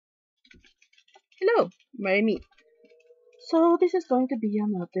Hello, marry me. So this is going to be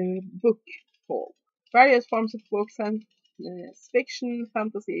another book haul. Various forms of books and fiction,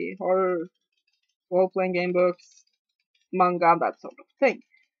 fantasy, horror, role-playing game books, manga, that sort of thing.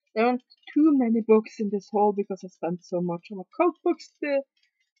 There aren't too many books in this haul because I spent so much on occult books the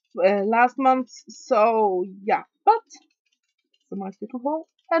last month. So yeah, but it's a nice little haul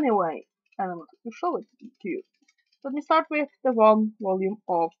anyway, and I wanted to show it to you. Let me start with the one volume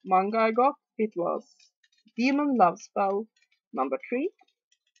of manga I got. It was Demon Love Spell number 3.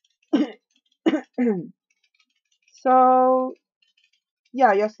 So,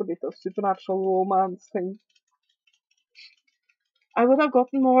 yeah, just a bit of supernatural romance thing. I would have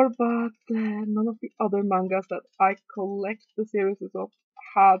gotten more, but none of the other mangas that I collect the series of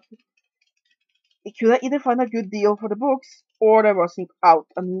had. It could either find a good deal for the books, or there wasn't out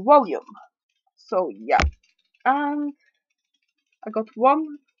a new volume. So, yeah. And I got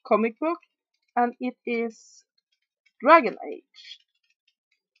one comic book, and it is Dragon Age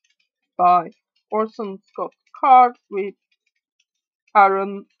by Orson Scott Card with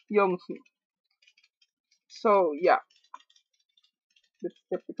Aaron Johnson. So, yeah, bit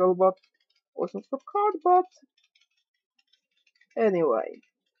skeptical about Orson Scott Card, but anyway.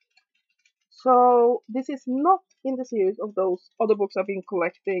 So this is not in the series of those other books I've been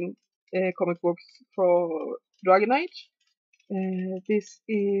collecting, comic books for Dragon Age. This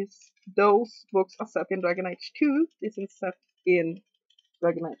is those books are set in Dragon Age 2. This is set in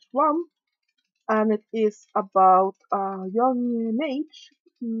Dragon Age 1, and it is about a young mage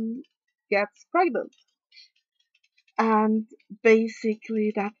who gets pregnant. And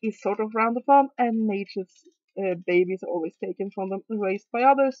basically, that is sort of round upon, and mages' babies are always taken from them and raised by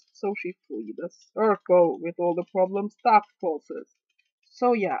others, so she flee the circle with all the problems that causes.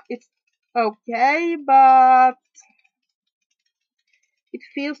 So, yeah, it's okay, but it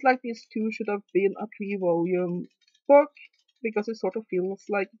feels like these two should have been a 3 volume book because it sort of feels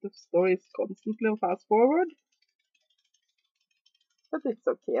like the story is constantly on fast forward. But it's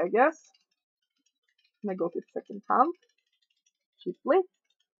okay, I guess. And I got it second hand, cheaply.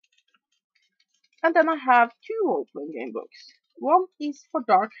 And then I have two role-playing game books. One is for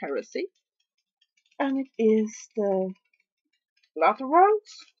Dark Heresy, and it is the Latter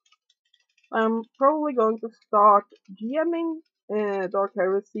Worlds. I'm probably going to start GMing Dark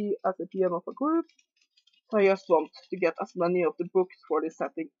Heresy as a GM of a group. So I just want to get as many of the books for this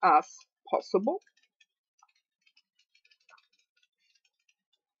setting as possible.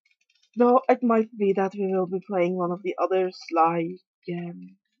 Though it might be that we will be playing one of the others, like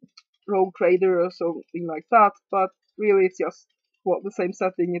Rogue Trader or something like that, but really it's just the same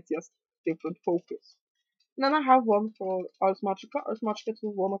setting, it's just different focus. And then I have one for Ars Magica. Ars Magica is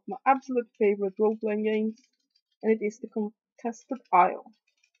one of my absolute favorite role-playing games, and it is the Contested Isle.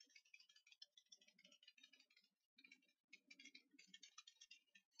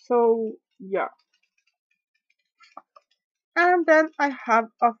 So, yeah. And then I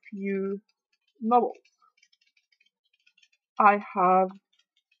have a few novels. I have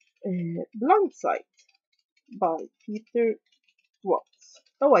Blind Sight by Peter Watts.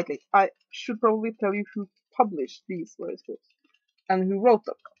 Oh, wait, I should probably tell you who published these various books and who wrote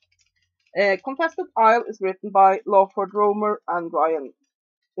them. Contested Isle is written by Lawford Romer and Ryan.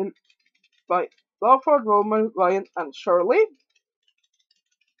 By Lawford Romer, Ryan, and Shirley,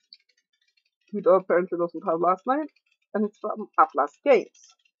 who apparently doesn't have last name, and it's from Atlas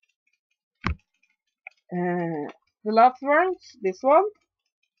Games. The last words, this one,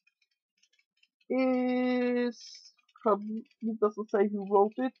 is it doesn't say who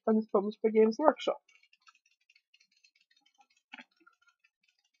wrote it, and it's published by Games Workshop.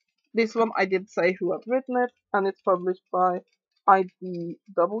 This one I did say who had written it, and it's published by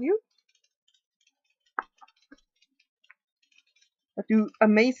IDW. I do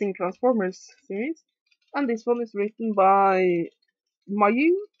Amazing Transformers series, and this one is written by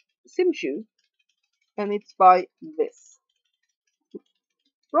Mayu Simshu, and it's by this.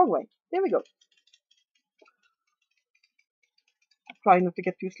 Wrong way. There we go. Try not to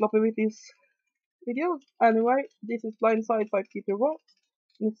get too sloppy with these videos. Anyway, this is Blindside by Peter Watts.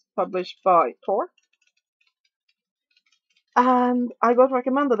 It's published by Tor. And I got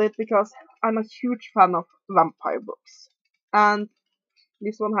recommended it because I'm a huge fan of vampire books. And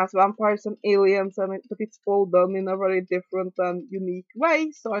this one has vampires and aliens, but it's all done in a very different and unique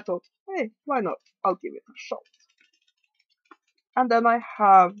way. So I thought, hey, why not? I'll give it a shot. And then I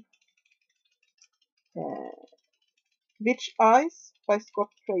have Witch Eyes by Scott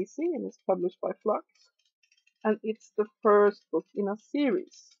Tracy, and it's published by Flux. And it's the first book in a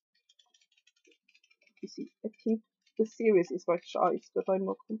series. You see, I think the series is Witch Eyes, but I'm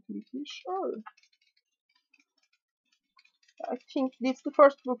not completely sure. I think this is the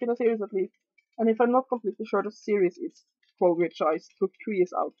first book in a series at least. And if I'm not completely sure, the series is called Rich Eyes. Book 3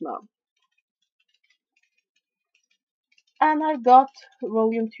 is out now. And I got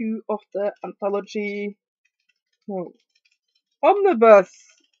volume 2 of the anthology oh, Omnibus.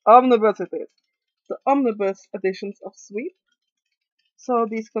 Omnibus it is. The Omnibus editions of Sweep. So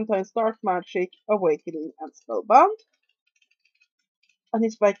these contain Dark Magic, Awakening, and Spellbound. And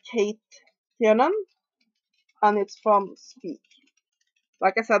it's by Kate Tiernan. And it's from Speak.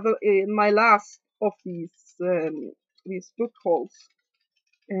 Like I said in my last of these book hauls,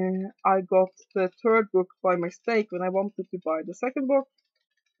 I got the third book by mistake when I wanted to buy the second book.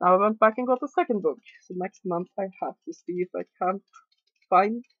 Now I went back and got the second book. So next month I have to see if I can't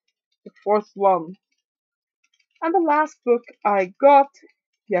find the fourth one. And the last book I got,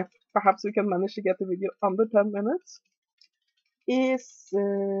 yeah, perhaps we can manage to get the video under 10 minutes, is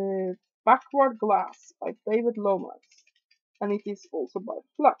Backward Glass by David Lomas. And it is also by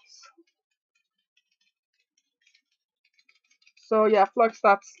Flux. So yeah, Flux,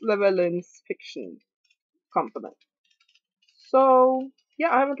 that's Llewellyn's fiction company. So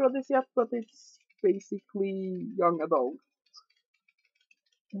yeah, I haven't read this yet, but it's basically young adult.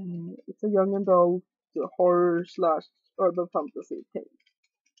 It's a young adult horror slash urban fantasy thing.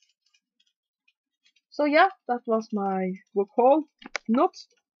 So yeah, that was my book haul. Not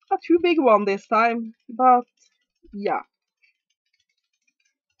a too big one this time, but yeah.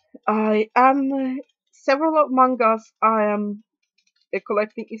 I am several of mangas I am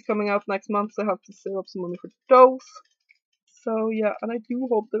collecting is coming out next month, so I have to save up some money for those. So yeah, and I do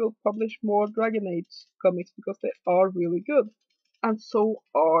hope they will publish more Dragon Age comics because they are really good. And so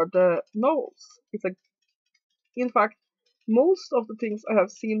are the novels. In fact, most of the things I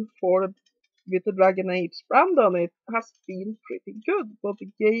have seen for with the Dragon Age brand on it has been pretty good. Both the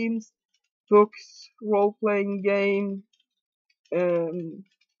games, books, role-playing game,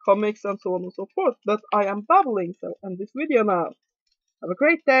 comics, and so on and so forth. But I am babbling, so end this video now. Have a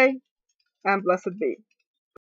great day, and blessed be.